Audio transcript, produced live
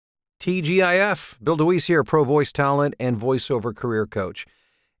TGIF, Bill DeWeese here, pro voice talent and voiceover career coach.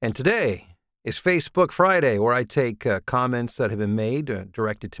 And today is Facebook Friday, where I take comments that have been made,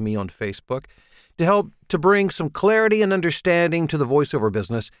 directed to me on Facebook, to help to bring some clarity and understanding to the voiceover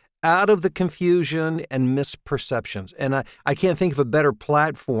business out of the confusion and misperceptions. And I can't think of a better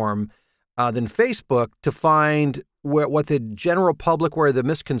platform than Facebook to find what the general public, where the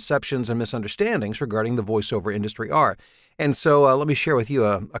misconceptions and misunderstandings regarding the voiceover industry are. And so let me share with you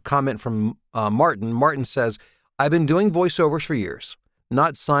a comment from Martin. Martin says, I've been doing voiceovers for years,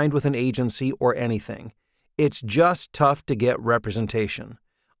 not signed with an agency or anything. It's just tough to get representation.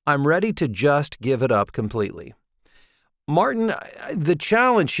 I'm ready to just give it up completely. Martin, the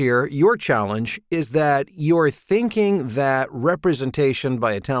challenge here, your challenge, is that you're thinking that representation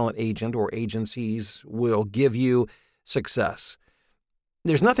by a talent agent or agencies will give you success.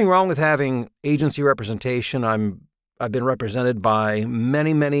 There's nothing wrong with having agency representation. I've been represented by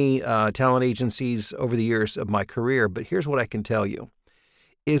many talent agencies over the years of my career, but here's what I can tell you,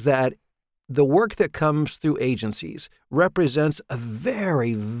 is that the work that comes through agencies represents a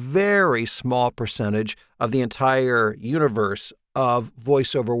very small percentage of the entire universe of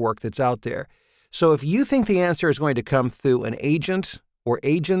voiceover work that's out there. So if you think the answer is going to come through an agent or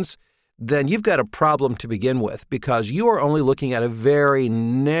agents, then you've got a problem to begin with, because you are only looking at a very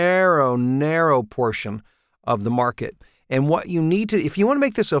narrow portion of the market. And what you need to, if you want to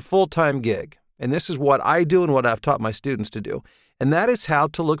make this a full-time gig, and this is what I do and what I've taught my students to do, and that is how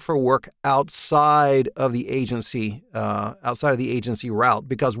to look for work outside of the agency route.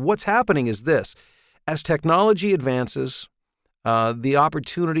 Because what's happening is this: as technology advances, the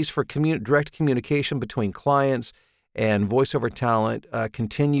opportunities for direct communication between clients and voiceover talent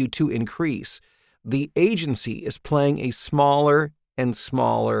continue to increase. The agency is playing a smaller and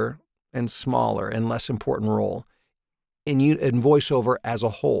less important role in voiceover as a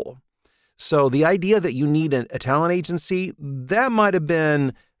whole. So the idea that you need a talent agency, that might have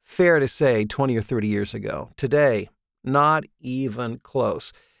been fair to say 20 or 30 years ago. Today, not even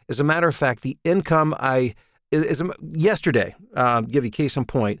close. As a matter of fact, the income yesterday, give you a case in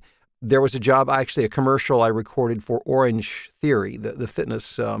point, there was a job, actually a commercial I recorded for Orange Theory, the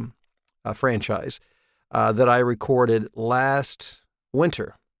fitness franchise, that I recorded last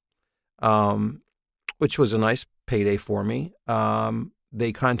winter, which was a nice payday for me.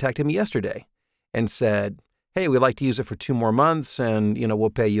 They contacted me yesterday and said, hey, we'd like to use it for 2 more months, and, we'll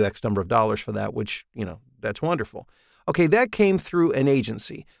pay you X number of dollars for that, which, that's wonderful. Okay, that came through an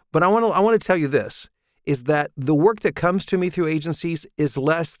agency. But I want to tell you this, is that the work that comes to me through agencies is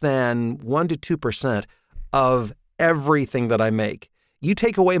less than 1 to 2% of everything that I make. You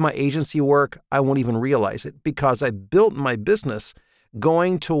take away my agency work, I won't even realize it, because I built my business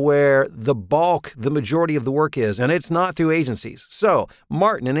going to where the majority of the work is, and it's not through agencies. So,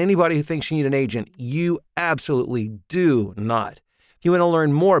 Martin, and anybody who thinks you need an agent, you absolutely do not. If you want to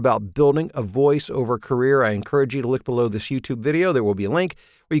learn more about building a voiceover career, I encourage you to look below this YouTube video. There will be a link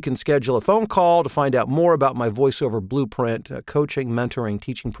where you can schedule a phone call to find out more about my voiceover blueprint, coaching, mentoring,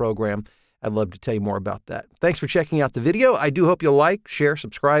 teaching program. I'd love to tell you more about that. Thanks for checking out the video. I do hope you'll like, share,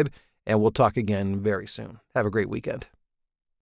 subscribe, and we'll talk again very soon. Have a great weekend.